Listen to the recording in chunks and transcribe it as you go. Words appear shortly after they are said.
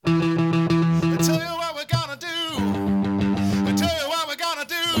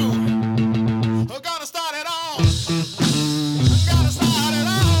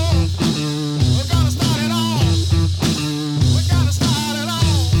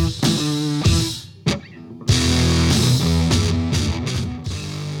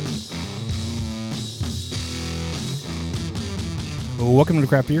welcome to the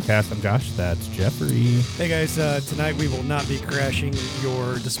Craft Beer Cast. I'm Josh. That's Jeffrey. Hey guys, tonight we will not be crashing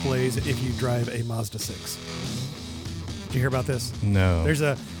your displays if you drive a Mazda 6. Did you hear about this? No. There's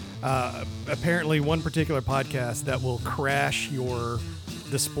apparently one particular podcast that will crash your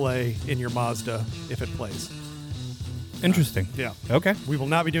display in your Mazda if it plays. Interesting. Yeah. Okay. We will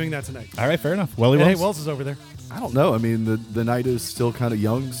not be doing that tonight. All right, fair enough. Welly Hey, Wells. Wells is over there. I don't know. I mean, the night is still kind of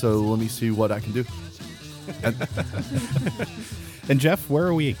young, so let me see what I can do. And Jeff, where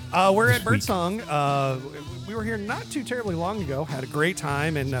are we? We're this at week? Birdsong. We were here not too terribly long ago. Had a great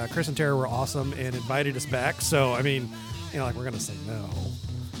time, and Chris and Tara were awesome and invited us back. So, I mean, like we're going to say no.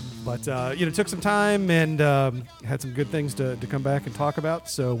 But, took some time and had some good things to come back and talk about.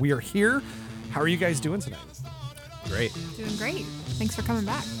 So we are here. How are you guys doing tonight? Great. Doing great. Thanks for coming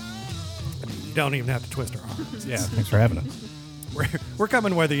back. You don't even have to twist our arms. Yeah, thanks for having us. We're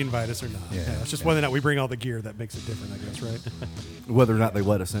coming whether you invite us or not. Yeah, it's just whether or not we bring all the gear that makes it different, I guess, right? Whether or not they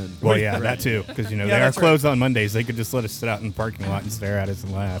let us in. Well, yeah, that too. Because, Yeah, they are that's closed on Mondays. They could just let us sit out in the parking lot and stare at us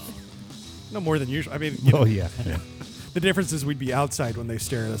and laugh. No more than usual. I mean, Oh, yeah. the difference is we'd be outside when they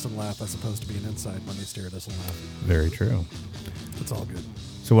stare at us and laugh as opposed to being inside when they stare at us and laugh. Very true. It's all good.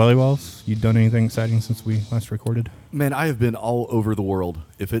 So, Welly Wells, you done anything exciting since we last recorded? Man, I have been all over the world.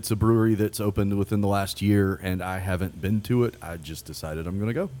 If it's a brewery that's opened within the last year and I haven't been to it, I just decided I'm going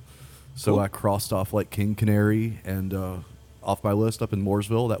to go. So Cool. I crossed off like King Canary and off my list up in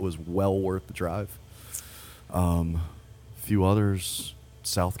Mooresville. That was well worth the drive. A few others,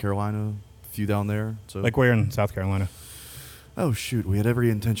 South Carolina, a few down there. So Like where in South Carolina? oh shoot, we had every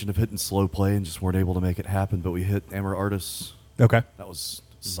intention of hitting Slow Play and just weren't able to make it happen. But we hit Amber Artis. Okay. That was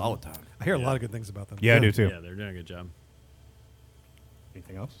a solid time. I hear a lot of good things about them. Yeah, I do too. Yeah, they're doing a good job.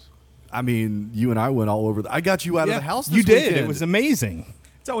 Anything else? I mean, you and I went all over. I got you out of the house. This You did. weekend. It was amazing.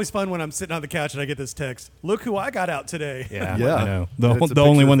 It's always fun when I'm sitting on the couch and I get this text. Look who I got out today. Yeah. Yeah, I know. And it's a The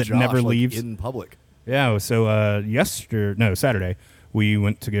only picture one of that never Josh, like, leaves. in public. Yeah, so Saturday, we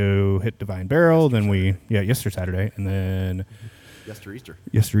went to go hit Divine Barrel, then Saturday, and then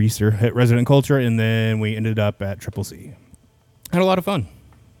Easter hit Resident Culture, and then we ended up at Triple C. Had a lot of fun,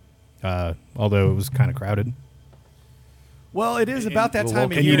 although it was kind of crowded. Well, it is about that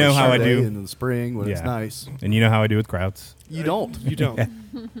time of and year. you know how I Saturday do. in the spring when it's Yeah. nice. And you know how I do with crowds. You don't. You don't.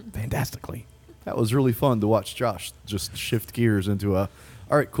 Fantastically. That was really fun to watch Josh just shift gears into a.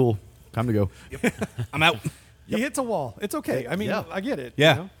 All right, cool, time to go. I'm out. He hits a wall. It's okay. I mean, Yeah. I get it.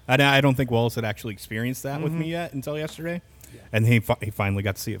 Yeah, You know? I don't think Wallace had actually experienced that with me yet until yesterday, and he finally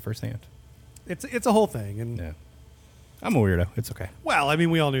got to see it firsthand. It's a whole thing. And Yeah, I'm a weirdo. It's okay. well, I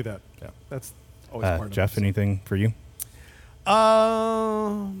mean, we all knew that. Yeah. That's always part of Jeff, it. anything for you?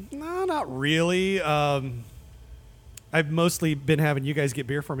 No, not really. I've mostly been having you guys get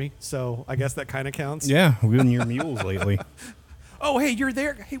beer for me, so I guess that kind of counts. Yeah, we've been your mules lately. Oh, hey, you're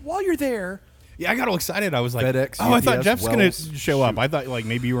there. Hey, while you're there, Yeah, I got all excited. I was like, FedEx, I thought UPS, Jeff's going Wells, to show up. shoot. I thought like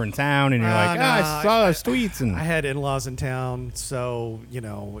maybe you were in town and you're like, nah, I saw his tweets. And I had in-laws in town, so,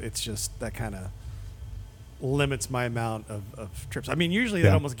 it's just that kind of limits my amount of trips. I mean, usually that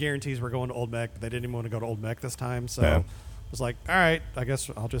Yeah. almost guarantees we're going to Old Mech, but they didn't even want to go to Old Mech this time, so Yeah. I was like, all right, I guess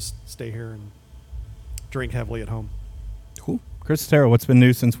I'll just stay here and drink heavily at home. Cool. Chris Tara, what's been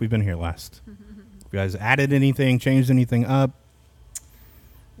new since we've been here last? You guys added anything, changed anything up?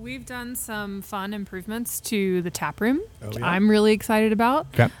 We've done some fun improvements to the tap room, which yeah? I'm really excited about.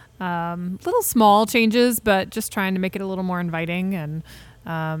 Okay. Little small changes, but just trying to make it a little more inviting and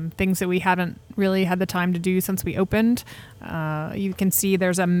things that we haven't really had the time to do since we opened. You can see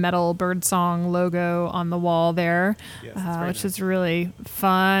there's a metal Birdsong logo on the wall there, Yes, that's very which nice. is really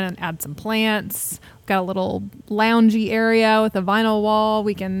fun. And add some plants. Got a little loungy area with a vinyl wall.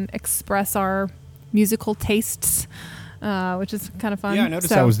 We can express our musical tastes, which is kind of fun. Yeah, I noticed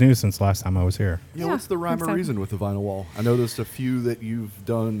that was new since last time I was here. Yeah, Yeah, what's the rhyme or excited. reason with the vinyl wall? I noticed a few that you've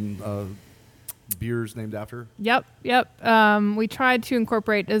done beers named after. Yep. We tried to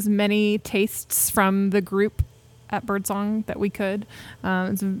incorporate as many tastes from the group at Birdsong that we could.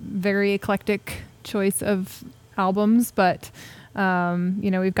 It's a very eclectic choice of albums, but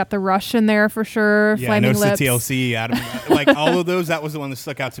we've got the Rush in there for sure. Yeah, I Flaming noticed Lips. the TLC out of like all of those. That was the one that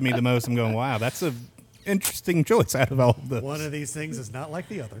stuck out to me the most. I'm going, wow, that's a interesting choice out of all of those. One of these things is not like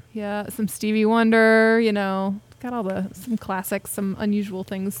the other. Yeah, some Stevie Wonder. Got all some classics, some unusual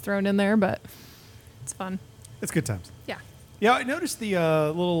things thrown in there, but it's fun. It's good times. Yeah. Yeah, I noticed the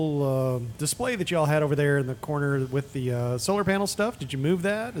little display that y'all had over there in the corner with the solar panel stuff. Did you move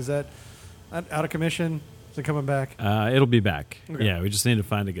that? Is that out of commission? Is it coming back? It'll be back. Okay. Yeah, we just need to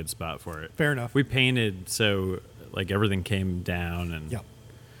find a good spot for it. Fair enough. We painted so like everything came down, and Yep.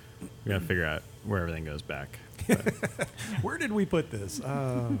 we got to figure out where everything goes back. Where did we put this?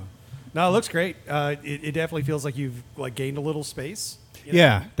 No, it looks great. It definitely feels like you've gained a little space. You know?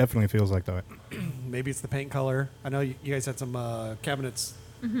 Yeah, definitely feels like that. Maybe it's the paint color. I know you guys had some cabinets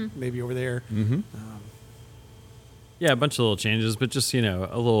maybe over there. Mm-hmm. Yeah, a bunch of little changes, but just, a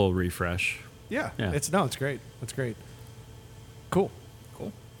little refresh. Yeah. Yeah. It's great. It's great. Cool.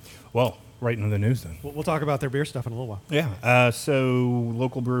 Well, right into the news then. We'll talk about their beer stuff in a little while. Yeah. So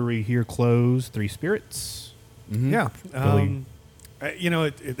local brewery here closed. 3 Spirits. Mm-hmm. Yeah.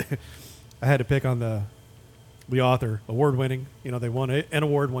 I had to pick on the author, award-winning. They won an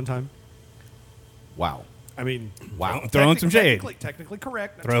award one time. Wow. I mean, Wow. Throwing some shade. Technically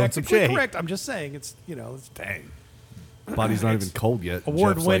correct. Throwing some shade. Correct. I'm just saying it's dang. Body's not It's even cold yet.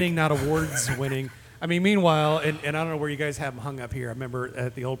 Award-winning, Jeff's not awards-winning. I mean, meanwhile, and I don't know where you guys have them hung up here. I remember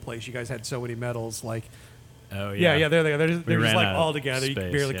at the old place, you guys had so many medals. Like, Oh, yeah, there they are. They're just ran out of all together. You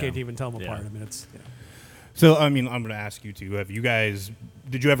space, barely yeah. can't even tell them Yeah. apart. I mean, it's So, I mean, I'm going to ask you two.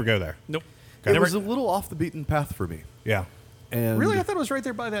 Did you ever go there? nope. It was a little off the beaten path for me. Yeah. And Really, I thought it was right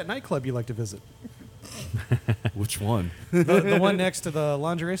there by that nightclub you like to visit. Which one? The one next to the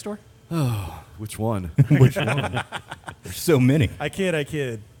lingerie store. Which one? Which one? There's so many. I kid. I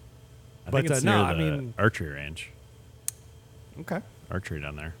But, think it's no, near I the mean- archery range. Okay. Archery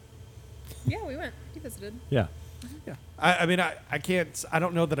down there. Yeah, we went. You visited. Yeah. Yeah. I mean, I can't. I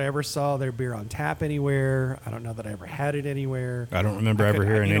don't know that I ever saw their beer on tap anywhere. I don't know that I ever had it anywhere. I don't remember ever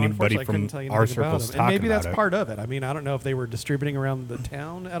hearing anybody unfortunately, I couldn't from tell you our anything about circles them. talking And maybe that's about it. part of it. I mean, I don't know if they were distributing around the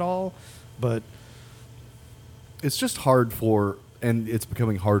town at all, but It's just hard and it's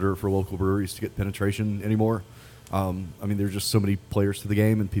becoming harder for local breweries to get penetration anymore. I mean, there's just so many players to the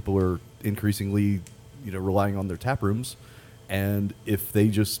game, and people are increasingly, relying on their tap rooms. And if they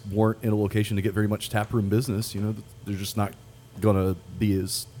just weren't in a location to get very much tap room business, they're just not going to be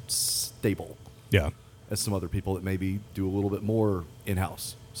as stable Yeah. as some other people that maybe do a little bit more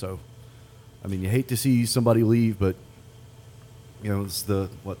in-house. So, I mean, you hate to see somebody leave, but, it's the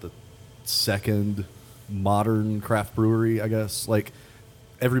second modern craft brewery, I guess. Like,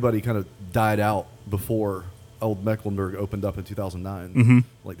 everybody kind of died out before Old Mecklenburg opened up in 2009. Mm-hmm.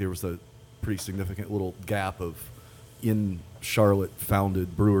 Like, there was a pretty significant little gap of in Charlotte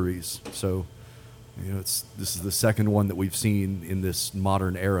founded breweries. So, this is the second one that we've seen in this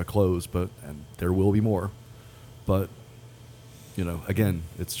modern era close, and there will be more. But, again,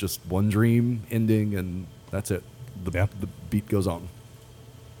 it's just one dream ending, and that's it. The beat goes on.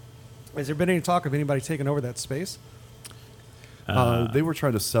 has there been any talk of anybody taking over that space? They were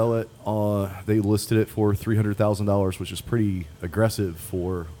trying to sell it. They listed it for $300,000, which is pretty aggressive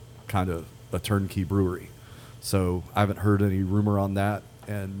for kind of a turnkey brewery. So I haven't heard any rumor on that.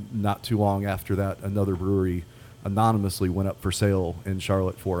 And not too long after that, another brewery anonymously went up for sale in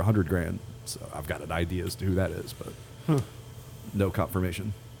Charlotte for $100,000. So I've got an idea as to who that is, but no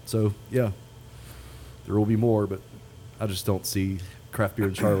confirmation. So yeah, there will be more, but I just don't see craft beer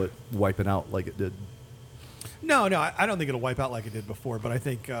in Charlotte wiping out like it did. No, I don't think it'll wipe out like it did before. But I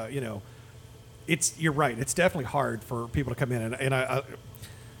think you're right. It's definitely hard for people to come in, and I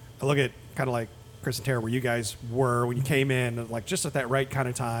look at kind of like Chris and Tara, where you guys were when you came in, like just at that right kind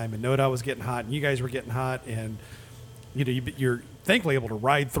of time, and Noda was getting hot, and you guys were getting hot, and you're thankfully able to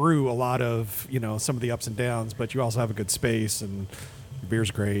ride through a lot of some of the ups and downs, but you also have a good space, and your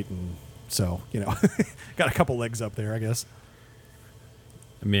beer's great, and so got a couple legs up there, I guess.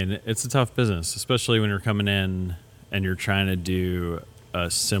 I mean, it's a tough business, especially when you're coming in and you're trying to do a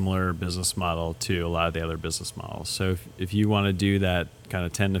similar business model to a lot of the other business models. So if you want to do that kind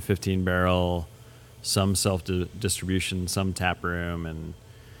of 10 to 15 barrel, some self-distribution, some tap room, and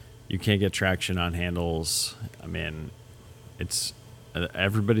you can't get traction on handles, I mean, it's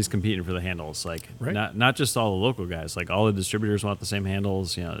everybody's competing for the handles. Like, right. not just all the local guys. Like, all the distributors want the same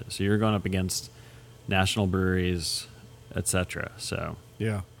handles. So you're going up against national breweries, etc. So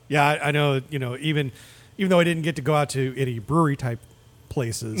yeah, I know. Even though I didn't get to go out to any brewery type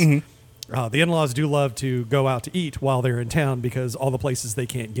places, the in-laws do love to go out to eat while they're in town because all the places they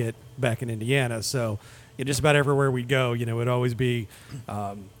can't get back in Indiana. So just about everywhere we'd go, it'd always be.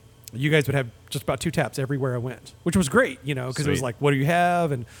 You guys would have just about 2 taps everywhere I went, which was great, because it was like, what do you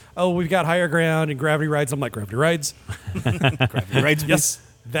have? And, we've got Higher Ground and Gravity Rides. I'm like, Gravity Rides? Gravity Rides, yes,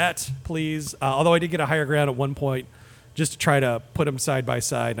 that, please. Although I did get a Higher Ground at one point just to try to put them side by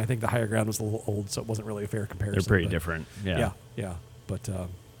side, and I think the Higher Ground was a little old, so it wasn't really a fair comparison. they're pretty but different. Yeah. Yeah. But,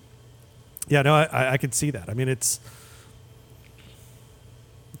 I could see that. I mean, it's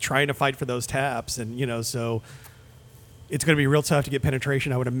trying to fight for those taps, and, so it's going to be real tough to get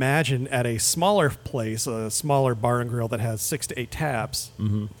penetration, I would imagine, at a smaller place, a smaller bar and grill that has 6 to 8 taps.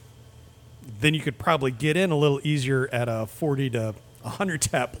 Mm-hmm. then you could probably get in a little easier at a 40 to 100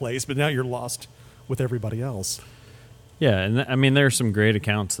 tap place, but now you're lost with everybody else. Yeah, and I mean, there are some great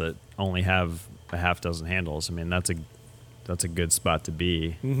accounts that only have a half dozen handles. I mean, that's a good spot to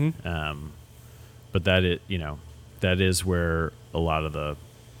be. Mm-hmm. But that is where a lot of the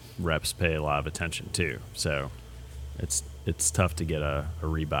reps pay a lot of attention too. So it's tough to get a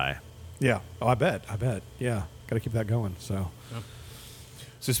rebuy. Yeah. Oh, I bet. Yeah. Got to keep that going. So.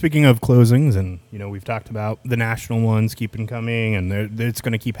 So speaking of closings, and we've talked about the national ones keeping coming, and it's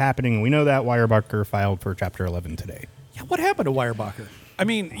going to keep happening. And we know that Weyerbacher filed for Chapter 11 today. Yeah, what happened to Weyerbacher? I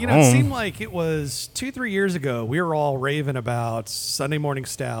mean, it seemed like it was 2-3 years ago. We were all raving about Sunday Morning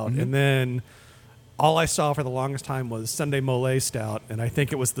Stout, and then all I saw for the longest time was Sunday Mole Stout, and I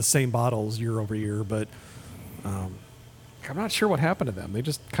think it was the same bottles year over year. But I'm not sure what happened to them. They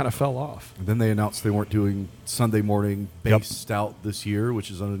just kind of fell off. And then they announced they weren't doing Sunday morning base stout this year, which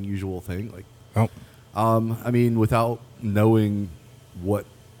is an unusual thing. I mean, without knowing what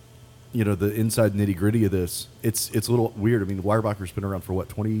the inside nitty gritty of this, it's a little weird. I mean, Weyerbacher's been around for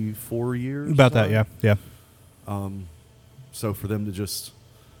 24 years. About that, yeah. So for them to just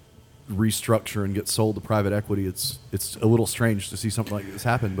restructure and get sold to private equity, it's a little strange to see something like this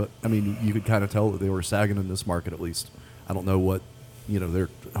happen. But I mean, you could kind of tell that they were sagging in this market at least. I don't know what their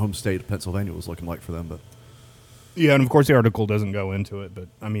home state of Pennsylvania was looking like for them, but yeah, and of course the article doesn't go into it, but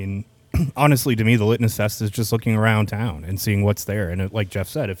I mean, honestly, to me, the litmus test is just looking around town and seeing what's there. And like Jeff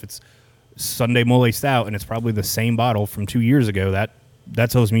said, if it's Sunday Mole Stout and it's probably the same bottle from 2 years ago, that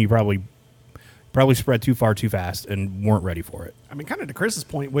tells me you probably spread too far too fast and weren't ready for it. I mean, kind of to Chris's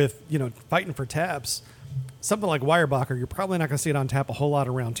point with fighting for taps. Something like Weyerbacher, you're probably not going to see it on tap a whole lot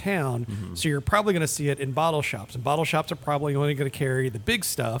around town. Mm-hmm. So you're probably going to see it in bottle shops. And bottle shops are probably only going to carry the big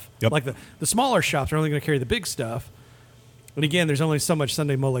stuff. Yep. Like the smaller shops are only going to carry the big stuff. And again, there's only so much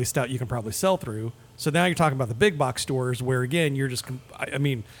Sunday Mole Stout you can probably sell through. So now you're talking about the big box stores where, again, you're just I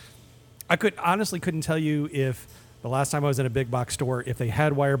mean, I couldn't tell you if the last time I was in a big box store, if they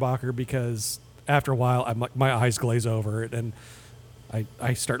had Weyerbacher, because after a while, my eyes glaze over it. And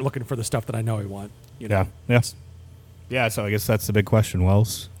I start looking for the stuff that I know I want. Yeah. So I guess that's the big question.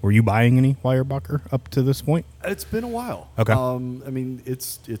 Wells, were you buying any Weyerbacher up to this point? It's been a while. Okay. I mean,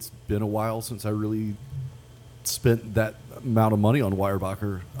 it's been a while since I really spent that amount of money on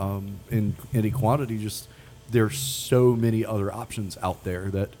Weyerbacher in any quantity. Just there's so many other options out there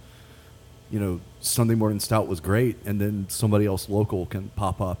that Sunday Morning Stout was great, and then somebody else local can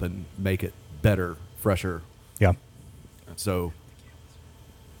pop up and make it better, fresher. Yeah. So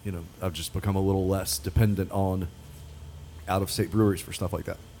I've just become a little less dependent on out-of-state breweries for stuff like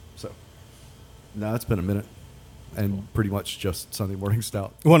that. So, no, it's been a minute, and pretty much just Sunday Morning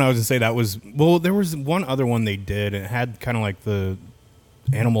Stout. Well, I was going to say there was one other one they did, and it had kind of like the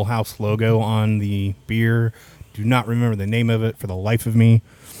Animal House logo on the beer. Do not remember the name of it for the life of me.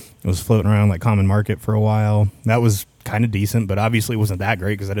 It was floating around like Common Market for a while. That was kind of decent, but obviously it wasn't that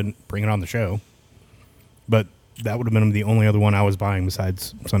great because I didn't bring it on the show. But that would have been the only other one I was buying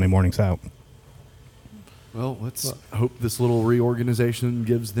besides Sunday Morning Stout. Well, let's hope this little reorganization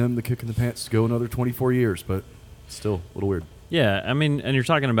gives them the kick in the pants to go another 24 years, but still a little weird. Yeah, I mean, and you're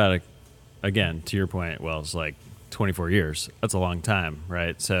talking about, again, to your point, well, it's like 24 years. That's a long time,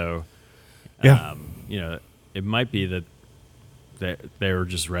 right? So, yeah. It might be that they were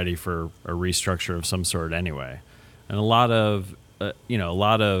just ready for a restructure of some sort anyway. And a lot of, I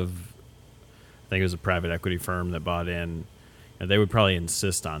think it was a private equity firm that bought in, and they would probably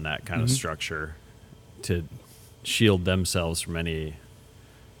insist on that kind of structure to shield themselves from any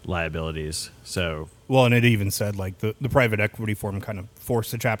liabilities. So, well, and it even said like the private equity firm kind of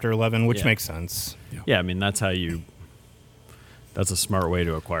forced the Chapter 11, which makes sense. Yeah, I mean that's a smart way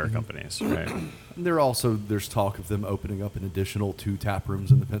to acquire companies, right? And there's talk of them opening up an additional 2 tap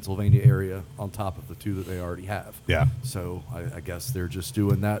rooms in the Pennsylvania area on top of the 2 that they already have. Yeah. So I guess they're just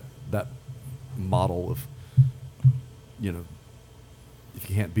doing that model of, if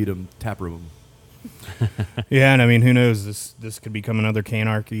you can't beat them, tap room them. Yeah, and I mean, who knows? This could become another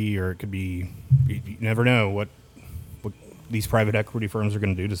Canarchy, or it could be. You never know what these private equity firms are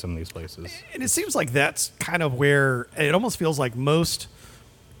going to do to some of these places. And it seems like that's kind of where it almost feels like most.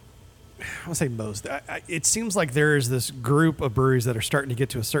 I want to say most. It seems like there is this group of breweries that are starting to get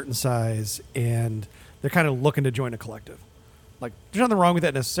to a certain size, and they're kind of looking to join a collective. Like, there's nothing wrong with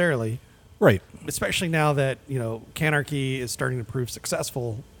that necessarily, right? Especially now that Canarchy is starting to prove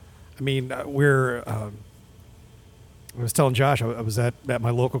successful. I mean, I was telling Josh, I was at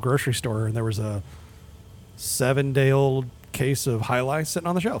my local grocery store, and there was a 7-day-old case of High Life sitting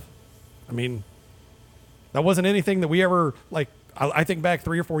on the shelf. I mean, that wasn't anything that we ever, I think back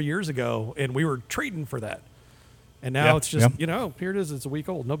 3 or 4 years ago, and we were trading for that. And now it's just, here it is. It's a week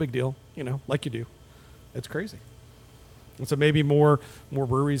old. No big deal, like you do. It's crazy. And so maybe more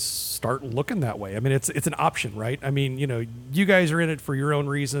breweries start looking that way. I mean, it's an option, right? I mean, you guys are in it for your own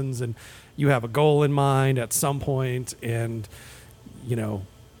reasons, and you have a goal in mind at some point, and,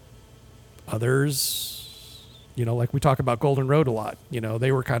 others, like we talk about Golden Road a lot,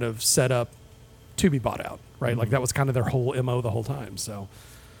 they were kind of set up to be bought out, right? Like that was kind of their whole MO the whole time. So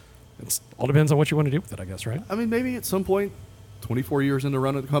it all depends on what you want to do with it, I guess, right? I mean, maybe at some point, 24 years into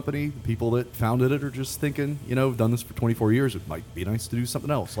running the company, the people that founded it are just thinking, done this for 24 years. It might be nice to do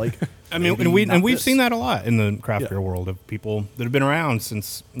something else. Like, I mean, we've seen that a lot in the craft beer world of people that have been around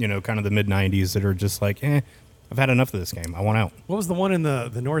since kind of the mid '90s that are just like, I've had enough of this game. I want out. What was the one in the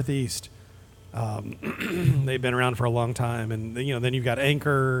Northeast? They've been around for a long time, and then you've got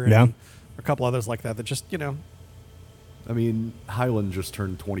Anchor and a couple others like that just I mean, Highland just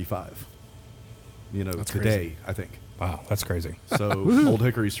turned 25. That's today, crazy. I think. Wow, that's crazy. So Old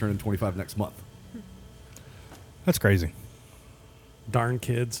Hickory's turning 25 next month. That's crazy. Darn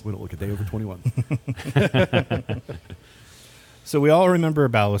kids. We don't look a day over 21. So we all remember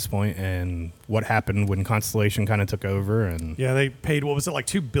Ballast Point and what happened when Constellation kind of took over, and Yeah, they paid, what was it, like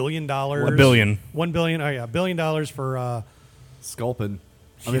 $2 billion? $1 billion. $1 billion. Oh yeah, $1 billion for Sculpin.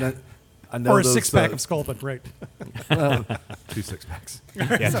 I mean, I know or a those, 6-pack of Sculpin, right? 2 6-packs.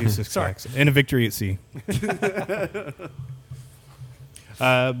 Yeah, 2 6-packs. And a victory at sea.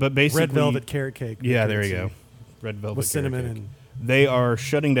 But basically, Red velvet carrot cake. Yeah, there you go. Red velvet with carrot cinnamon cake. and They are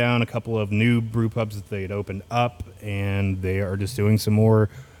shutting down a couple of new brew pubs that they had opened up, and they are just doing some more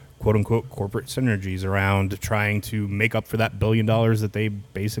quote-unquote corporate synergies around trying to make up for that $1 billion that they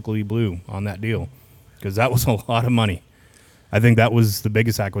basically blew on that deal, because that was a lot of money. I think that was the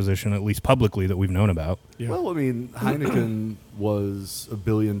biggest acquisition, at least publicly, that we've known about. Yeah. Well, I mean, Heineken was $1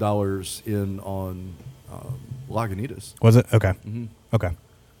 billion in on Lagunitas. Was it? Okay. Mm-hmm. Okay.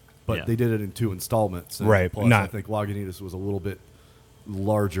 But Yeah. they did it in 2 installments. And Right, Plus, not- I think Lagunitas was a little bit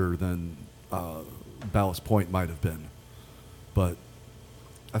larger than Ballast Point might have been. But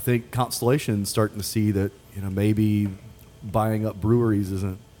I think Constellation's starting to see that maybe buying up breweries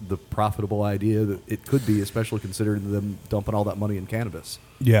isn't the profitable idea that it could be, especially considering them dumping all that money in cannabis.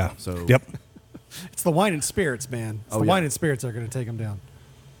 Yeah. So Yep. it's the wine and spirits, man. It's Oh, the yeah. wine and spirits that are going to take them down.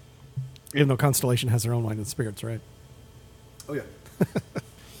 Even though Constellation has their own wine and spirits, right? Oh yeah.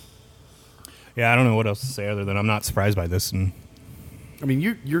 Yeah, I don't know what else to say other than I'm not surprised by this. And I mean,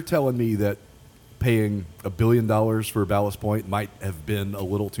 you're telling me that paying $1 billion for Ballast Point might have been a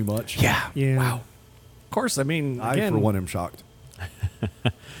little too much? yeah. Wow. Of course, I mean, I, again, for one, am shocked.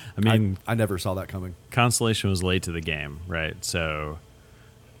 I mean, I never saw that coming. Constellation was late to the game, right? So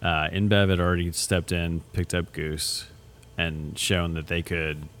InBev had already stepped in, picked up Goose, and shown that they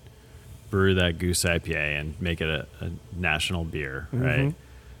could brew that Goose IPA and make it a national beer, right?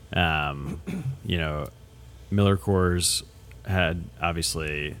 Miller Coors had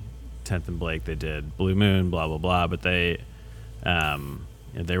obviously 10th and Blake. They did Blue Moon, blah blah blah, but they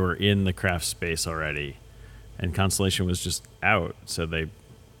were in the craft space already, and Constellation was just out. So they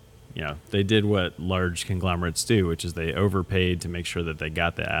did what large conglomerates do, which is they overpaid to make sure that they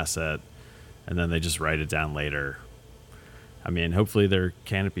got the asset, and then they just write it down later. I mean, hopefully their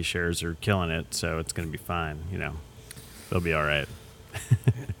Canopy shares are killing it, so it's going to be fine. They'll be all right.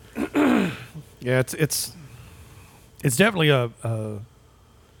 Yeah, it's definitely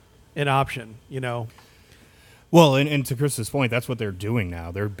an option, Well, and to Chris's point, that's what they're doing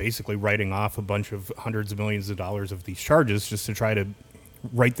now. They're basically writing off a bunch of hundreds of millions of dollars of these charges just to try to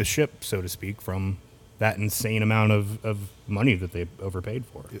right the ship, so to speak, from that insane amount of money that they overpaid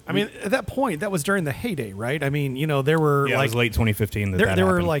for. I mean, at that point, that was during the heyday, right? I mean, there were Yeah, it was late 2015 that there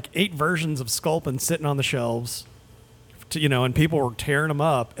were happened. like 8 versions of Sculpin sitting on the shelves, and people were tearing them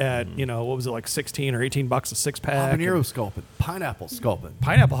up at what was it, like $16 or $18 a 6-pack? Habanero Sculpin, Pineapple Sculpin.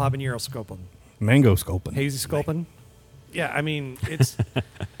 Pineapple habanero Sculpin, Mango Sculpin. hazy Sculpin. Yeah, I mean it's,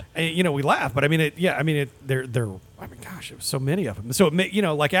 and, we laugh, but I mean they're. I mean, gosh, it was so many of them. So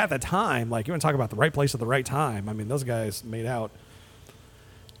like at the time, like you want to talk about the right place at the right time. I mean, those guys made out.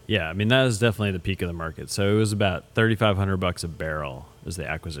 Yeah, I mean that was definitely the peak of the market. So it was about $3,500 a barrel is the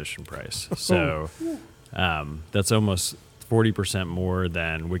acquisition price. So that's almost 40% more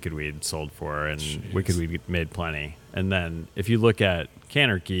than Wicked Weed sold for, and Jeez. Wicked Weed made plenty. And then if you look at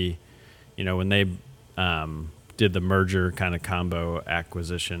Canarchy, when they did the merger kind of combo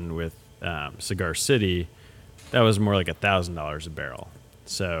acquisition with Cigar City, that was more like $1,000 a barrel.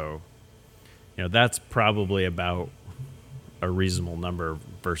 So, that's probably about a reasonable number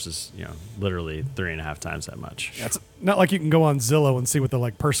versus literally 3.5 times that much. It's not like you can go on Zillow and see what the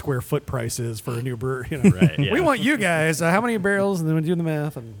like per square foot price is for a new brewery. Right, yeah. We want you guys. How many barrels? And then we do the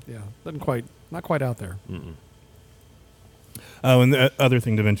math, and not quite out there. Mm-mm. Oh, and the other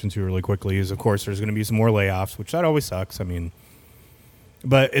thing to mention too, really quickly, is of course there's going to be some more layoffs, which that always sucks. I mean,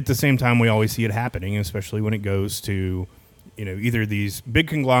 but at the same time, we always see it happening, especially when it goes to, either these big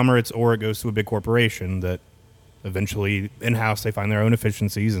conglomerates or it goes to a big corporation that eventually in-house they find their own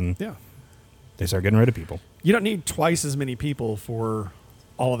efficiencies and they start getting rid of people. You don't need twice as many people for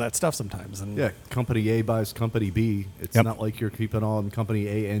all of that stuff sometimes. And Yeah, company A buys company B. It's not like you're keeping on company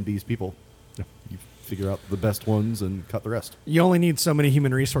A and B's people. You figure out the best ones and cut the rest. you only need so many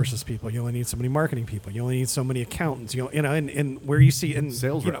human resources people. You only need so many marketing people. You only need so many accountants. And where you see in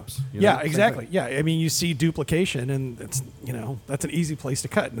Sales reps. Yeah, Same exactly. thing. Yeah, I mean, you see duplication, and it's that's an easy place to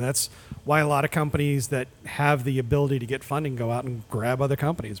cut, and that's why a lot of companies that have the ability to get funding go out and grab other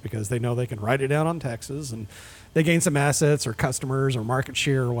companies because they know they can write it down on taxes, and they gain some assets or customers or market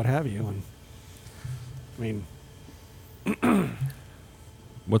share or what have you. And I mean,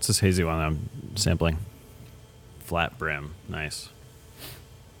 What's this hazy one I'm sampling? Flat brim. Nice.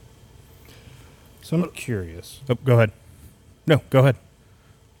 So I'm curious. Oh, go ahead. No, go ahead.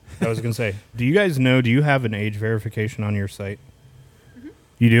 I was going to say, do you guys know, do you have an age verification on your site? Mm-hmm.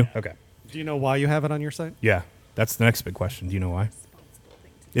 You do? Okay. do you know why you have it on your site? Yeah, that's the next big question. Do you know why?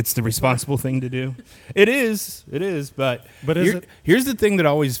 It's the responsible thing to do. It is, but is it? Here's the thing that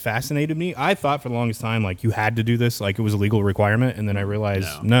always fascinated me. I thought for the longest time, like, you had to do this, like it was a legal requirement, and then I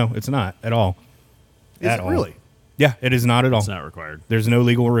realized, no it's not at all. Is it really? Yeah, it is not at all. It's not required. There's no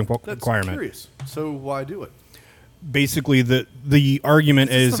legal That's requirement. curious. So why do it? Basically, the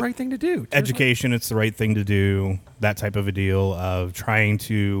argument It's is the right thing to do. education. It's the right thing to do. That type of a deal of trying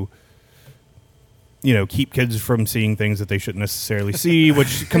to, keep kids from seeing things that they shouldn't necessarily see.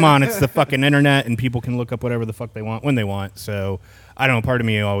 Which, come on, it's the fucking internet, and people can look up whatever the fuck they want when they want. So, I don't know. Part of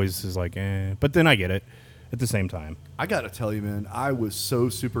me always is like, but then I get it. At the same time, I gotta tell you, man, I was so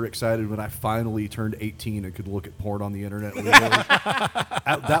super excited when I finally turned 18 and could look at porn on the internet.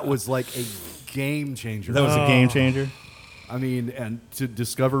 That was like a game changer. that was a game changer. I mean, and to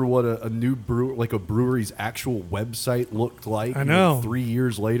discover what a new brewery's actual website looked like. I know. 3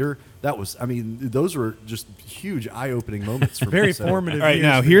 years later, that was. I mean, those were just huge eye-opening moments for me. Very So- formative. All right, years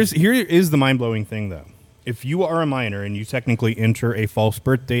now for here is the mind-blowing thing, though. If you are a minor and you technically enter a false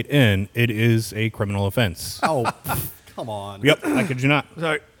birth date in, it is a criminal offense. Oh, come on. Yep, I kid you not.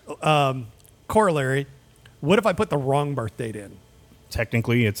 Sorry. Corollary. What if I put the wrong birth date in?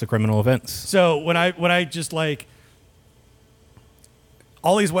 Technically, it's a criminal offense. So when I just like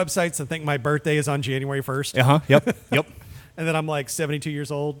all these websites that think my birthday is on January 1st, Yep. Yep. and then I'm like 72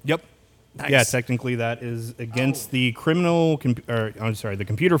 years old. Yep. Nice. Yeah, technically that is against the the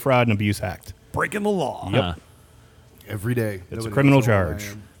Computer Fraud and Abuse Act. Breaking the law. Yep. Huh. Every day. It's a Nobody criminal knows how old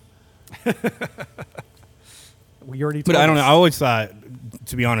I charge. am. We already. But told I don't know. us. I always thought,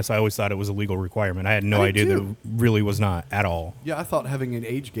 to be honest, it was a legal requirement. I had no I idea did that too. it really was not at all. Yeah, I thought having an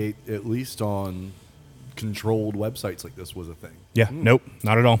age gate, at least on controlled websites like this, was a thing. Yeah. Nope.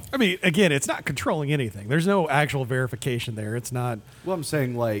 Not at all. I mean, again, it's not controlling anything. There's no actual verification there. It's not. Well, I'm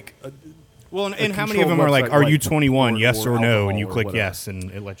saying like. Well, and a how many of controlled them are like, website are you like 21? Yes or no? alcohol And you or click whatever. yes, and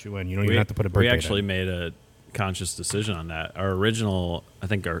it lets you in. You don't even have to put a birthday. We actually made a conscious decision on that. Our original, I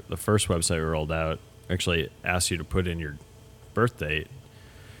think the first website we rolled out actually asked you to put in your birth date,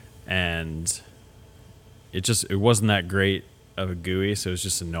 and it wasn't that great of a GUI, so it was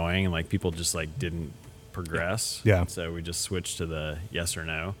just annoying, and like people just like didn't progress. Yeah. So we just switched to the yes or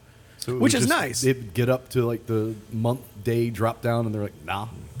no. So it Which was is just- nice. They'd get up to like the month, day drop down, and they're like, nah.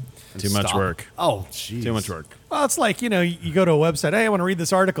 and Too much stop. work. Oh, jeez. Too much work. Well, it's like, you go to a website, hey, I want to read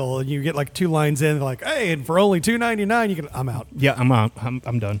this article, and you get like 2 lines in, they're like, hey, and for only $2.99, you can. I'm out. Yeah, I'm out.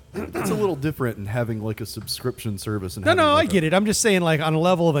 I'm done. That's a little different than having like a subscription service. And No, I get it. I'm just saying, like, on a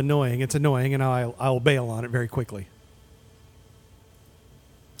level of annoying, it's annoying, and I'll bail on it very quickly.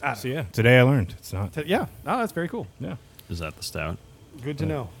 So yeah, today I learned it's not. Yeah, no, that's very cool. Yeah, Is that the stout? Good to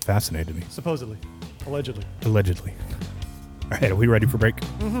know. fascinated me. Supposedly, allegedly. Allegedly. All right, are we ready for break?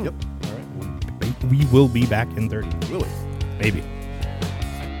 Yep. All right, we will be back in 30. Really? Maybe.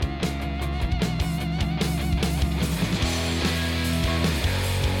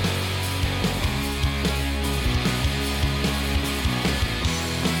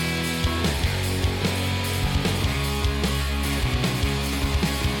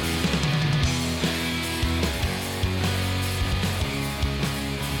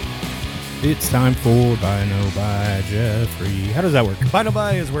 It's time for Buy No Buy Jeffrey. How does that work? Buy No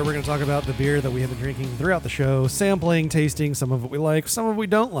Buy is where we're going to talk about the beer that we have been drinking throughout the show, sampling, tasting, some of it we like, some of it we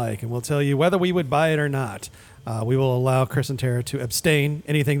don't like, and we'll tell you whether we would buy it or not. We will allow Chris and Tara to abstain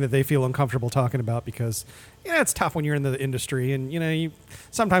anything that they feel uncomfortable talking about because, it's tough when you're in the industry and, you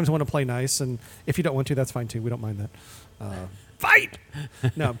sometimes want to play nice. And if you don't want to, that's fine too. We don't mind that. Fight!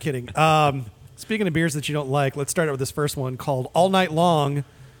 No, I'm kidding. Speaking of beers that you don't like, let's start out with this first one called All Night Long.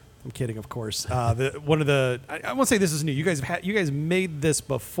 I'm kidding, of course. I won't say this is new. You guys made this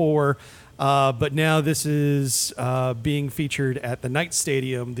before, but now this is being featured at the Knight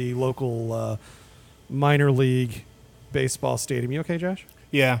Stadium, the local minor league baseball stadium. You okay, Josh?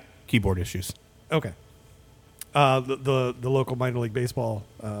 Yeah, keyboard issues. Okay. The local minor league baseball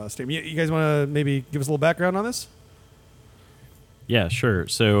stadium. You guys want to maybe give us a little background on this? Yeah, sure.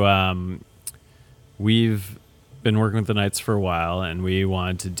 So we've been working with the Knights for a while, and we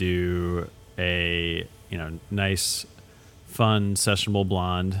wanted to do a nice, fun, sessionable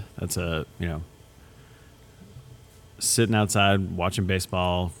blonde. That's a sitting outside watching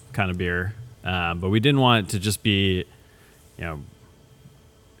baseball kind of beer, but we didn't want it to just be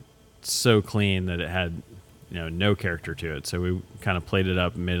so clean that it had no character to it. So we kind of played it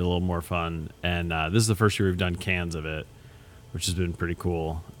up and made it a little more fun. And this is the first year we've done cans of it, which has been pretty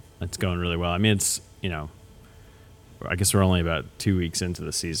cool. It's going really well. I mean, it's I guess we're only about 2 weeks into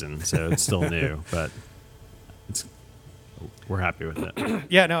the season, so it's still new, but we're happy with it.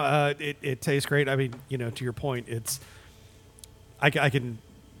 Yeah, no, it tastes great. I mean, to your point, I can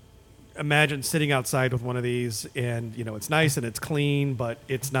imagine sitting outside with one of these, and it's nice and it's clean, but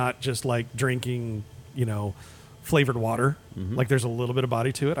it's not just like drinking, flavored water. Mm-hmm. Like there's a little bit of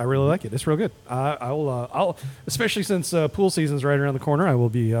body to it. I really like it. It's real good. I'll especially since pool season's right around the corner, I will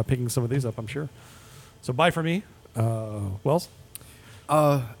be picking some of these up, I'm sure. So buy for me. Wells?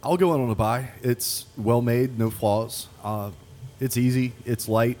 I'll go on a buy. It's well made, no flaws. It's easy, it's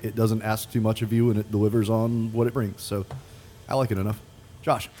light, it doesn't ask too much of you, and it delivers on what it brings. So I like it enough.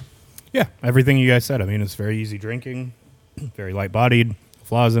 Josh? Yeah, everything you guys said. I mean, it's very easy drinking, very light-bodied,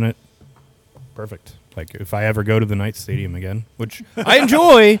 flaws in it. Perfect. Like, if I ever go to the Knight Stadium again, which I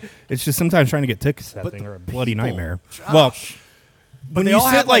enjoy, it's just sometimes trying to get tickets to that thing are a bloody nightmare. Josh. Well, but they all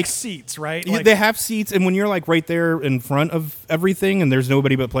have like seats, right? Like, they have seats, and when you're like right there in front of everything, and there's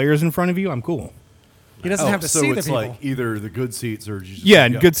nobody but players in front of you, I'm cool. He doesn't have to see the it's people. like either the good seats or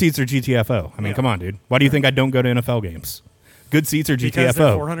good seats or GTFO. I mean, come on, dude. Why do you think I don't go to NFL games? Good seats or GTFO? Because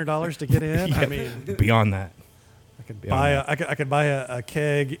they're $400 to get in. Yeah, I mean, beyond that, I could buy a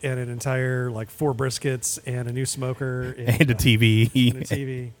keg and an entire 4 briskets and a new smoker and a TV. And a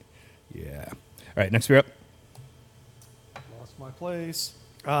TV. Yeah. All right, next beer up. Lost my place.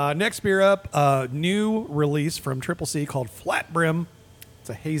 Next beer up, new release from Triple C called Flat Brim.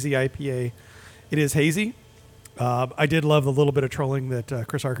 It's a hazy IPA. It is hazy. I did love the little bit of trolling that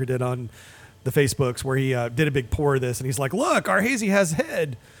Chris Harker did on the Facebooks where he did a big pour of this, and he's like, look, our hazy has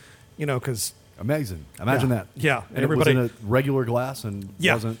head. Because... Amazing. Imagine that. Yeah. And everybody, it was in a regular glass and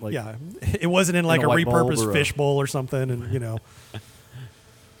wasn't like... Yeah. It wasn't in like a repurposed fish bowl or something, and,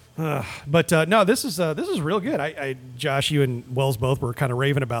 But no, this is real good. Josh, you and Wells both were kind of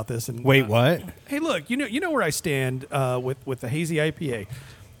raving about this. And wait, what? Hey, look, you know where I stand with the hazy IPA.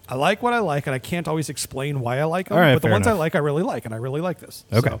 I like what I like, and I can't always explain why I like them. Right, but the ones enough. I like, I really like, and I really like this.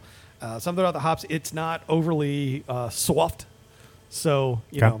 Okay. So, something about the hops, it's not overly soft, so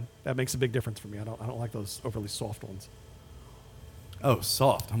that makes a big difference for me. I don't like those overly soft ones. Oh,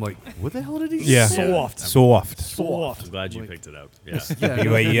 soft. I'm like, what the hell did he Yeah. say? Soft. I'm glad you picked it up. Yeah.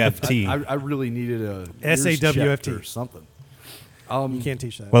 UAFT. I really needed a SAWFT or something. You can't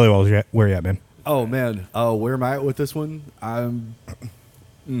teach that. Willie Wells, where you at, man? Oh man, where am I at with this one? I'm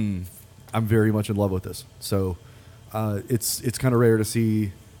very much in love with this. So it's kind of rare to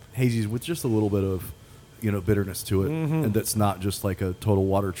see hazies with just a little bit of bitterness to it, and that's not just like a total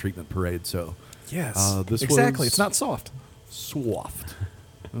water treatment parade. So yes, this exactly. It's not soft. Soft.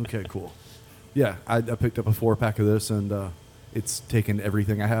 Okay, cool. Yeah, I picked up a 4-pack of this, and it's taken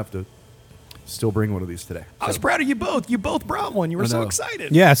everything I have to still bring one of these today. I was proud of you both. You both brought one. You were so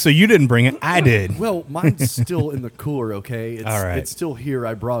excited. Yeah, so you didn't bring it. I did. Well, mine's still in the cooler, okay? It's, all right. It's still here.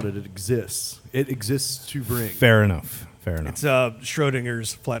 I brought it. It exists. It exists to bring. Fair enough. It's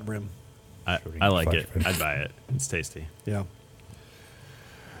Schrodinger's flat brim. I like it. I'd buy it. It's tasty. Yeah.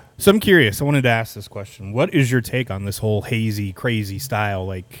 So I'm curious. I wanted to ask this question. What is your take on this whole hazy, crazy style?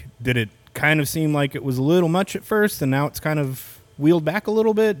 Like, did it kind of seem like it was a little much at first, and now it's kind of wheeled back a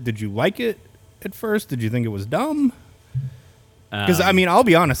little bit? Did you like it at first? Did you think it was dumb? Because, I mean, I'll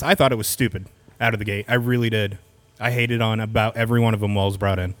be honest. I thought it was stupid out of the gate. I really did. I hated on about every one of them Wells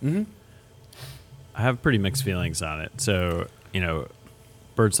brought in. Mm-hmm. I have pretty mixed feelings on it. So,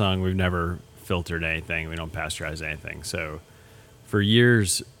 Birdsong, we've never filtered anything. We don't pasteurize anything. So for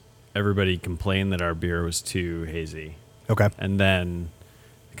years, everybody complained that our beer was too hazy. Okay. And then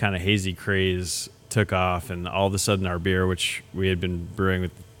the kind of hazy craze took off, and all of a sudden our beer, which we had been brewing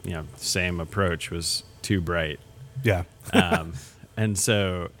with, the same approach, was too bright. Yeah. And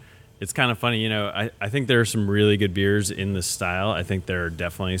so it's kind of funny, I think there are some really good beers in this style. I think there are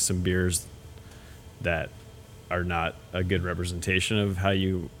definitely some beers that are not a good representation of how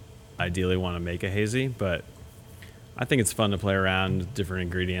you ideally want to make a hazy, but I think it's fun to play around with different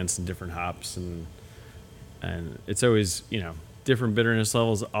ingredients and different hops, and it's always, different bitterness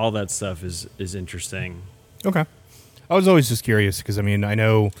levels. All that stuff is interesting. Okay. I was always just curious because, I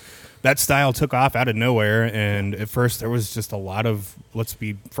know that style took off out of nowhere, and at first there was just a lot of, let's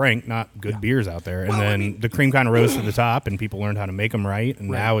be frank, not good beers out there. And then the cream kind of rose to the top, and people learned how to make them right, and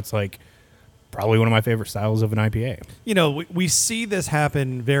now it's like probably one of my favorite styles of an IPA. We see this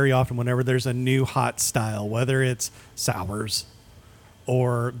happen very often whenever there's a new hot style, whether it's sours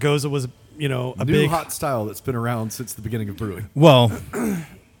or Goza was, a New big hot style that's been around since the beginning of brewing. Well,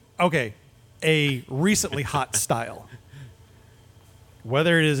 okay, a recently hot style,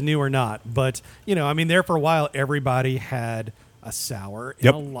 whether it is new or not. But, there for a while, everybody had a sour, and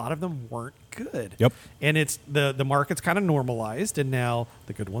Yep. a lot of them weren't good. Yep. And it's the market's kind of normalized, and now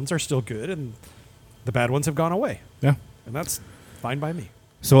the good ones are still good, and the bad ones have gone away. yeah. And that's fine by me.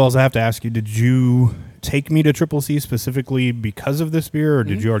 So, also, I have to ask you, did you take me to Triple C specifically because of this beer, or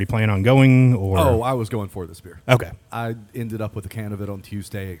did you already plan on going? Or Oh, I was going for this beer. Okay. I ended up with a can of it on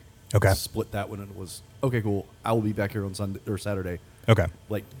Tuesday. Okay. Split that one, and it was, okay, cool. I will be back here on Sunday or Saturday. Okay.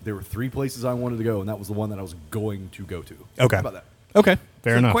 Like, there were 3 places I wanted to go, and that was the one that I was going to go to. Okay. How about that? Okay.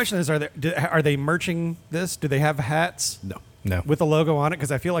 Fair So enough. the question is, are they merching this? Do they have hats? No. With a logo on it?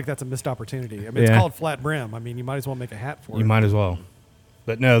 Because I feel like that's a missed opportunity. It's Yeah. called flat brim. You might as well make a hat for it. You might as well.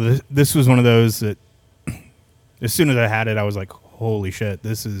 But no, this was one of those that as soon as I had it, I was like, holy shit,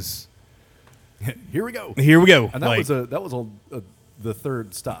 this is... Here we go. Here we go. And that was on the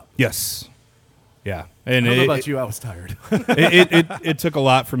third stop. Yes. Yeah. I And don't know about you. I was tired. it took a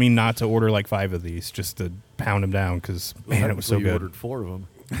lot for me not to order like 5 of these, just to pound them down, because, man, it was so You good. ordered 4 of them.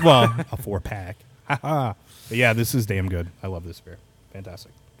 Well, a 4-pack. But yeah, this is damn good. I love this beer.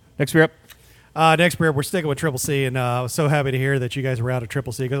 Fantastic. Next beer up. Next beer, we're sticking with Triple C, and I was so happy to hear that you guys were out of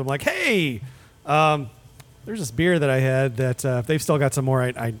Triple C, because I'm like, hey, there's this beer that I had that if they've still got some more,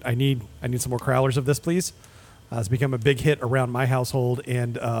 I need some more crowlers of this, please. It's become a big hit around my household,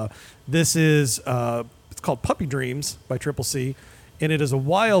 and this is it's called Puppy Dreams by Triple C, and it is a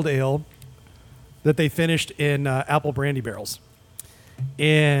wild ale that they finished in apple brandy barrels.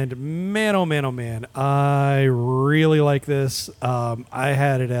 And man, oh man, oh man, I really like this. I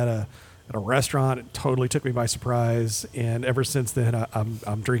had it at a restaurant. It totally took me by surprise, and ever since then,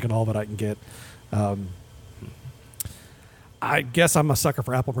 I'm drinking all that I can get. I guess I'm a sucker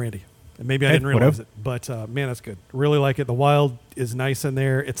for apple brandy. And maybe I didn't realize it, but man, that's good. Really like it. The wild is nice in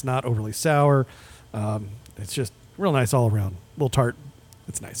there. It's not overly sour. It's just real nice all around. A little tart.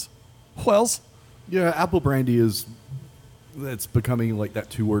 It's nice. Wells? Yeah, apple brandy it's becoming like that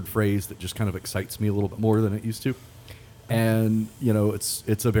 2-word phrase that just kind of excites me a little bit more than it used to. And,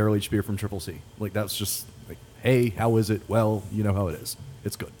 it's a barrel aged beer from Triple C. Like, that's just like, hey, how is it? Well, you know how it is.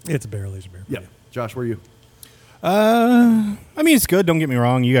 It's good. It's a barrel aged beer. Yeah. Josh, where are you? It's good. Don't get me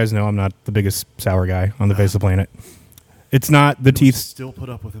wrong. You guys know I'm not the biggest sour guy on the face of the planet. It's not the teeth. Still put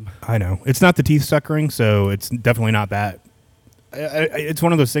up with him. I know. It's not the teeth suckering, so it's definitely not that. It's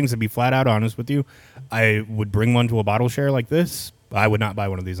one of those things, to be flat out honest with you. I would bring one to a bottle share like this. I would not buy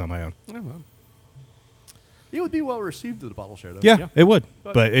one of these on my own. Oh, well. It would be well received at the bottle share, though. Yeah, it would.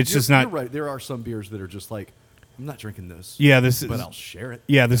 But it's just not. You're right. There are some beers that are just like, I'm not drinking this. Yeah, this is. But I'll share it.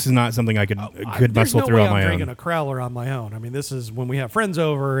 Yeah, this is not something I could There's muscle no through way on I'm my drinking own. a crowler on my own. This is when we have friends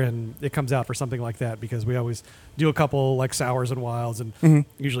over and it comes out for something like that, because we always do a couple like sours and wilds, and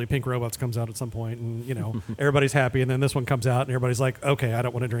usually Pink Robots comes out at some point, and everybody's happy, and then this one comes out and everybody's like, okay, I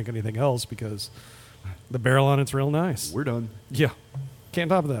don't want to drink anything else because the barrel on it's real nice. We're done. Yeah, can't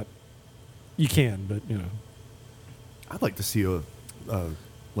top that. You can, but I'd like to see a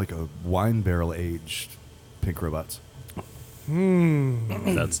wine barrel aged Pink Robots.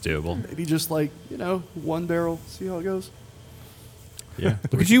 That's doable. Maybe just like, 1 barrel. See how it goes. Yeah.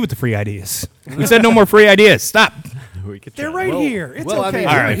 Look at you with the free ideas. We said no more free ideas. Stop. We could they're try right that. here. It's well, okay.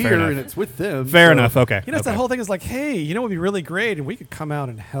 All they're right, fair here enough. and it's with them. Fair so- enough. Okay. It's the Okay. whole thing is like, hey, what would be really great, and we could come out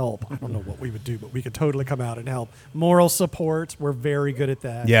and help. I don't know what we would do, but we could totally come out and help. Moral support, we're very good at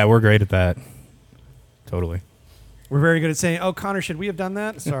that. Yeah, we're great at that. Totally. We're very good at saying, oh, Connor, should we have done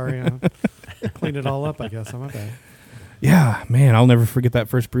that? Sorry. Clean it all up, I guess. I'm okay. Yeah, man, I'll never forget that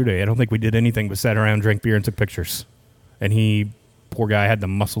first brew day. I don't think we did anything but sat around, drank beer, and took pictures. And he, poor guy, had to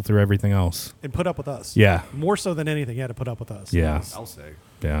muscle through everything else. And put up with us. Yeah. More so than anything, he had to put up with us. Yeah. I'll say.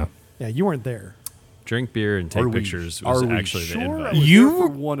 Yeah. Yeah, you weren't there. Drink beer and take pictures was actually the I invite. was You- there for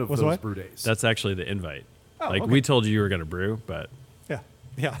one of Was those what? brew days. That's actually the invite. Oh, like okay. we told you were going to brew, but Yeah.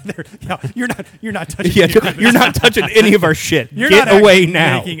 Yeah. You're not touching Yeah, any of you're it. not touching any of our shit. You're Get not away actually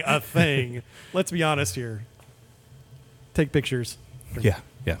now. making a thing. Let's be honest here. Take pictures. Yeah,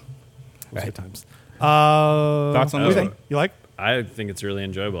 yeah. It was Right. good times. Thoughts on what this do you one? think? You like? I think it's really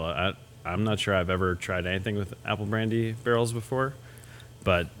enjoyable. I'm not sure I've ever tried anything with apple brandy barrels before,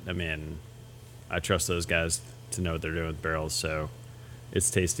 but I mean, I trust those guys to know what they're doing with barrels, so it's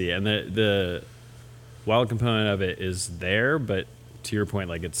tasty. And the wild component of it is there, but to your point,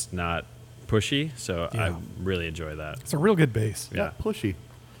 like it's not pushy, so Yeah. I really enjoy that. It's a real good base. Yeah. Not pushy.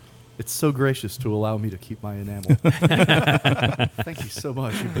 It's so gracious to allow me to keep my enamel. Thank you so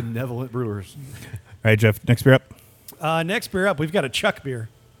much, you benevolent brewers. All right, Jeff, next beer up. Next beer up, we've got a Chuck beer.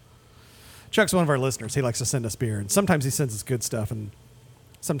 Chuck's one of our listeners. He likes to send us beer, and sometimes he sends us good stuff, and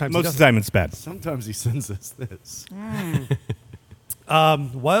sometimes Most he of the doesn't. time it's bad. Sometimes he sends us this.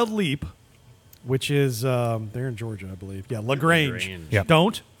 Wild Leap, which is they're in Georgia, I believe. Yeah, LaGrange. LaGrange. Yep.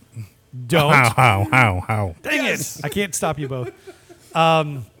 Don't. How? Dang it! I can't stop you both.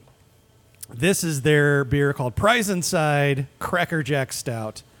 This is their beer called Prize Inside Cracker Jack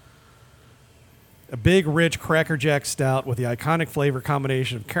Stout. A big, rich Cracker Jack Stout with the iconic flavor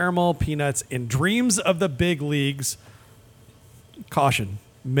combination of caramel, peanuts, and dreams of the big leagues. Caution,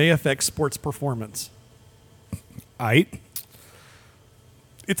 may affect sports performance. Aight.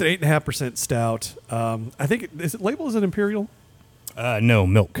 It's an 8.5% stout. I think, is it labeled as an Imperial? No,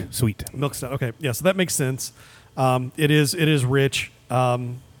 milk, sweet. Milk stout. Okay, yeah, so that makes sense. It is rich.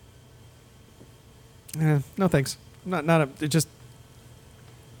 No thanks. It just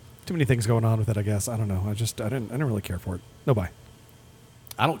too many things going on with it. I guess I don't know. I didn't really care for it. No buy.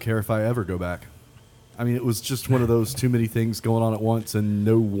 I don't care if I ever go back. I mean, it was just one of those too many things going on at once, and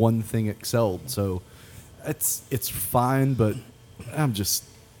no one thing excelled. So it's fine, but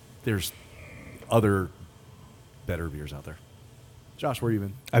there's other better beers out there. Josh, where you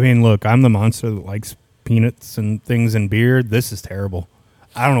been? I mean, look, I'm the monster that likes peanuts and things in beer. This is terrible.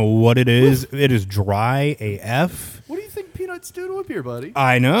 I don't know what it is. It is dry AF. What do you think peanuts do to a beer, buddy?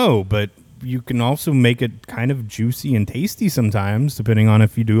 I know, but you can also make it kind of juicy and tasty sometimes, depending on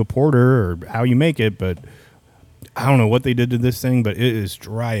if you do a porter or how you make it. But I don't know what they did to this thing, but it is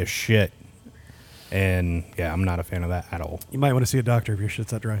dry as shit. And yeah, I'm not a fan of that at all. You might want to see a doctor if your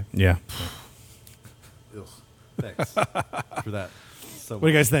shit's that dry. Yeah. Ugh, thanks for that. So What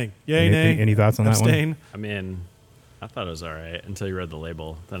do you guys think? Yay, nay? Any thoughts on that one? Abstain? I mean, I thought it was all right until you read the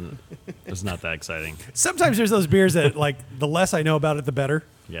label. Then it's not that exciting. Sometimes there's those beers that like the less I know about it, the better.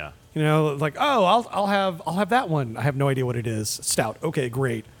 Yeah. You know, like I'll have that one. I have no idea what it is. Stout. Okay,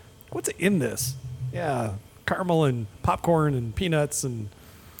 great. What's in this? Yeah, caramel and popcorn and peanuts and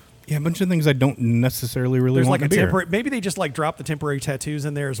Yeah, a bunch of things I don't necessarily really there's want like in a beer. temporary. Maybe they just like dropped the temporary tattoos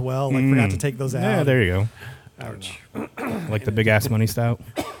in there as well. Like forgot to take those out. Yeah, there you go. Ouch. Like the big ass money stout.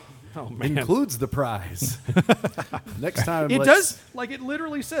 Oh man. includes the prize. Next time, It let's- does, like it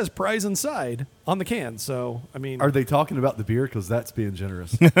literally says prize inside on the can. So, I mean, Are they talking about the beer? Because that's being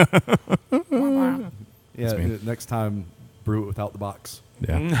generous. Yeah, me. next time, brew it without the box.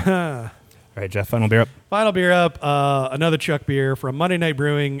 Yeah. All right, Jeff, final beer up. final beer up, another Chuck beer from Monday Night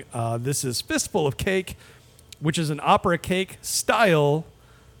Brewing. This is Fistful of Cake, which is an opera cake style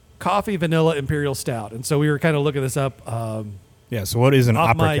coffee vanilla imperial stout. And so we were kind of looking this up. Yeah, so what is an Off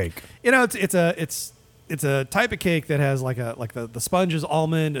opera mic. cake? You know, it's a type of cake that has like the sponge is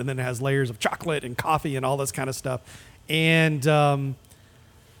almond and then it has layers of chocolate and coffee and all this kind of stuff. And I'm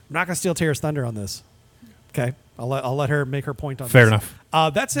not gonna steal Tara's thunder on this. Okay, I'll let her make her point on Fair this.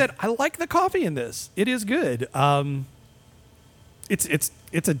 enough. That said, I like the coffee in this. It is good.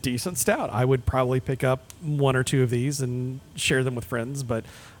 It's a decent stout. I would probably pick up one or two of these and share them with friends, but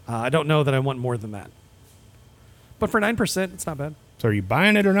I don't know that I want more than that. But for 9%, it's not bad. So are you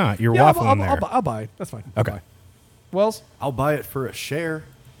buying it or not? You're Yeah, waffling there. I'll buy. That's fine. I'll Okay. buy. Wells? I'll buy it for a share.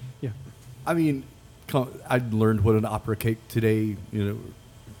 Yeah. I mean, I learned what an opera cake today,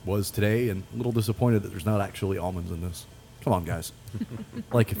 was today, and a little disappointed that there's not actually almonds in this. Come on, guys.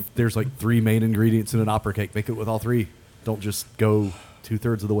 Like, if there's like 3 main ingredients in an opera cake, make it with all 3. Don't just go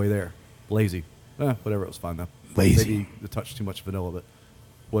 2/3 of the way there. Lazy. Whatever, it was fine though. Lazy. Maybe a touch too much vanilla, but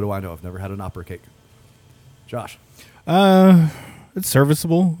what do I know? I've never had an opera cake. Josh. It's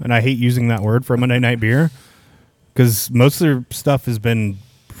serviceable, and I hate using that word for a Monday night beer because most of their stuff has been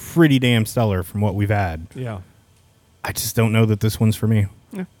pretty damn stellar from what we've had. Yeah. I just don't know that this one's for me.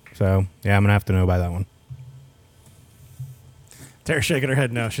 Yeah. So, yeah, I'm going to have to know by that one. Tara's shaking her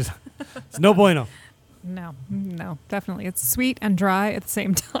head no. It's no bueno. No, definitely. It's sweet and dry at the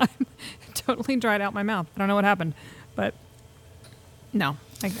same time. It totally dried out my mouth. I don't know what happened, but no,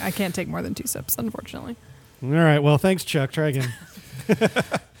 I can't take more than 2 sips, unfortunately. All right. Well, thanks, Chuck. Try again.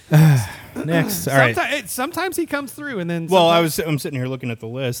 Next. All right. Sometimes he comes through, and then. Well, I'm sitting here looking at the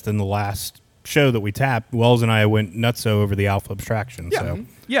list, and the last show that we tapped, Wells and I went nutso over the Alpha Abstraction. Yeah. So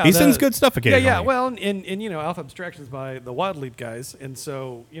Yeah, he sends good stuff occasionally. Yeah. Well, and Alpha Abstractions by the Wild Leap guys, and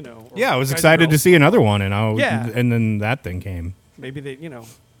so Yeah, I was guys and excited to girls. see another one, and Yeah. and then that thing came. Maybe they,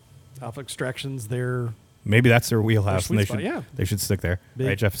 Alpha Extractions, they're. Maybe that's their wheelhouse, and sweet spot, they should stick there. Big.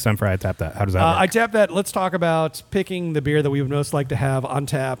 Right, Jeff? It's time for I tap that. How does that work? I tap that. Let's talk about picking the beer that we would most like to have on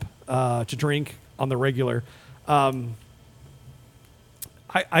tap to drink on the regular.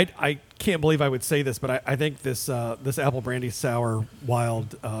 I can't believe I would say this, but I think this apple brandy sour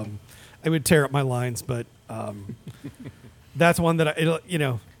wild, it would tear up my lines, but that's one that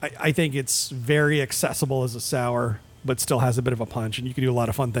I think it's very accessible as a sour, but still has a bit of a punch, and you can do a lot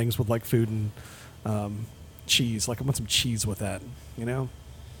of fun things with like food and cheese. Like I want some cheese with that,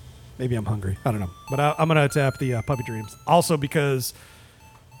 Maybe I'm hungry. I don't know, but I'm gonna tap the Puppy Dreams also because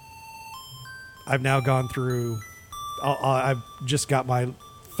I've now gone through. I've just got my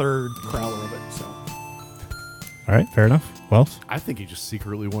 3rd crowler of it. So All right, fair enough. Wells? I think he just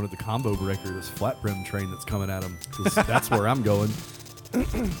secretly wanted the combo breaker, this flat brim train that's coming at him. 'Cause that's where I'm going.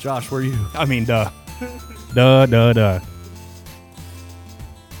 Josh, where are you? I mean, duh. Duh.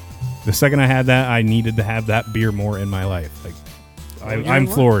 The second I had that, I needed to have that beer more in my life. Like, I'm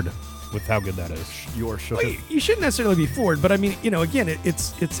floored with how good that is. You are shook. well, you shouldn't necessarily be floored, but I mean, again,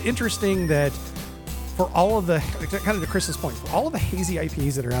 it's interesting that for all of the kind of to Chris's point, for all of the hazy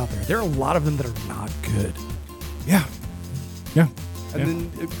IPAs that are out there are a lot of them that are not good. Yeah. And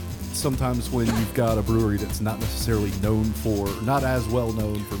then sometimes when you've got a brewery that's not necessarily not as well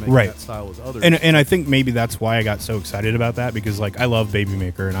known for making Right. that style as others. And I think maybe that's why I got so excited about that, because like I love Baby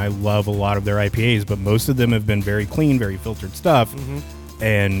Maker and I love a lot of their IPAs, but most of them have been very clean, very filtered stuff. Mm-hmm.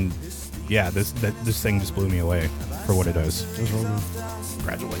 And yeah, this thing just blew me away for what it is.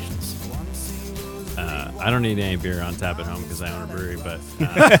 Congratulations. I don't need any beer on tap at home because I own a brewery, but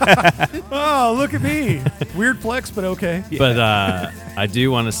Oh, look at me! Weird flex, but okay. but I do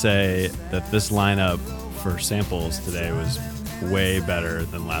want to say that this lineup for samples today was way better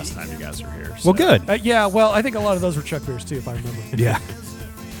than last time you guys were here. So. Well, good. Yeah, well, I think a lot of those were Chuck beers too, if I remember. Yeah.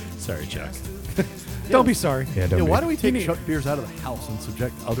 Sorry, Chuck. Don't be sorry. Yeah, don't Yeah, be. why do we take Chuck beers out of the house and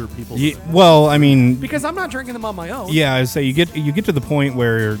subject other people? Yeah, well, I mean, Because I'm not drinking them on my own. yeah, I say you get to the point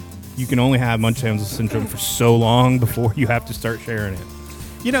where you can only have Munchausen syndrome for so long before you have to start sharing it.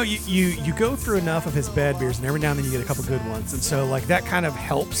 You go through enough of his bad beers, and every now and then you get a couple good ones, and so like that kind of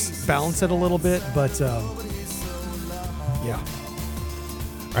helps balance it a little bit. But yeah,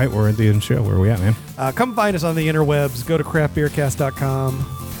 All right, we're at the end of the show. Where are we at, man? come find us on the interwebs. Go to craftbeercast.com.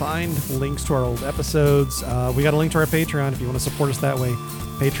 Find links to our old episodes. We got a link to our Patreon if you want to support us that way.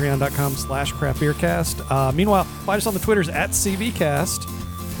 Patreon.com/craftbeercast. Meanwhile, find us on the Twitters at CBcast.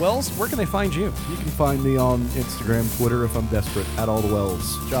 Wells, where can they find you? You can find me on Instagram, Twitter if I'm desperate, at all the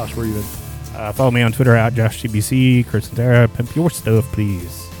Wells. Josh, where are you in? Follow me on Twitter at JoshTBC. Chris and Tara, pimp your stuff,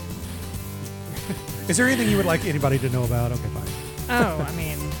 please. Is there anything you would like anybody to know about? Okay, fine. Oh, I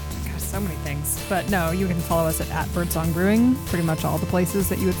mean, gosh, so many things. But no, you can follow us at Birdsong Brewing, pretty much all the places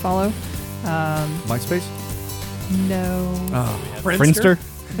that you would follow. MySpace? No. Friendster?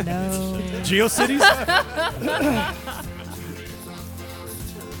 No. GeoCities?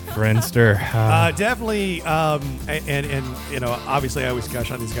 Friendster. Definitely, and obviously I always gush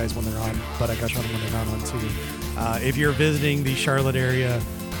on these guys when they're on, but I gush on them when they're not on too. If you're visiting the Charlotte area,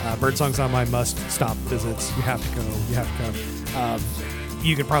 Birdsong's on my must-stop visits. You have to go. You have to come.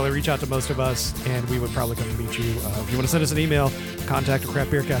 You could probably reach out to most of us, and we would probably come and meet you. If you want to send us an email,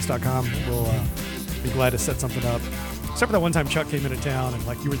 contact@craftbeercast.com. We'll be glad to set something up. Except for that one time Chuck came into town, and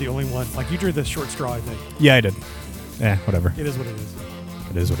like you were the only one. Like you drew the short straw, I think. Yeah, I did. Yeah, whatever. It is what it is.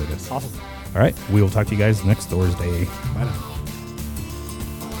 It is what it is. Awesome. All right, we will talk to you guys next Thursday. Bye now.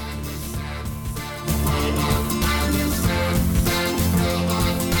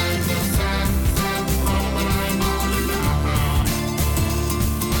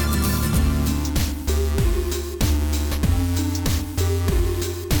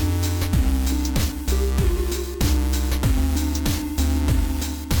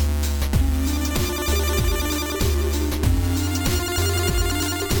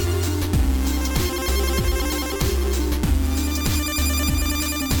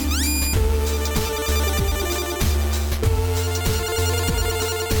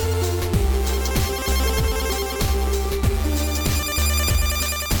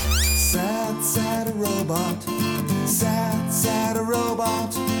 robot. Sad, sad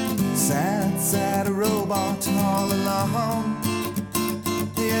robot. Sad, sad robot all alone.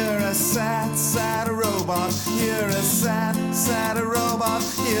 You're a sad, sad robot. You're a sad, sad robot.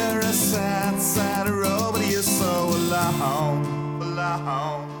 You're a sad, sad robot. You're so alone,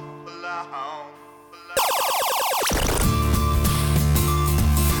 alone.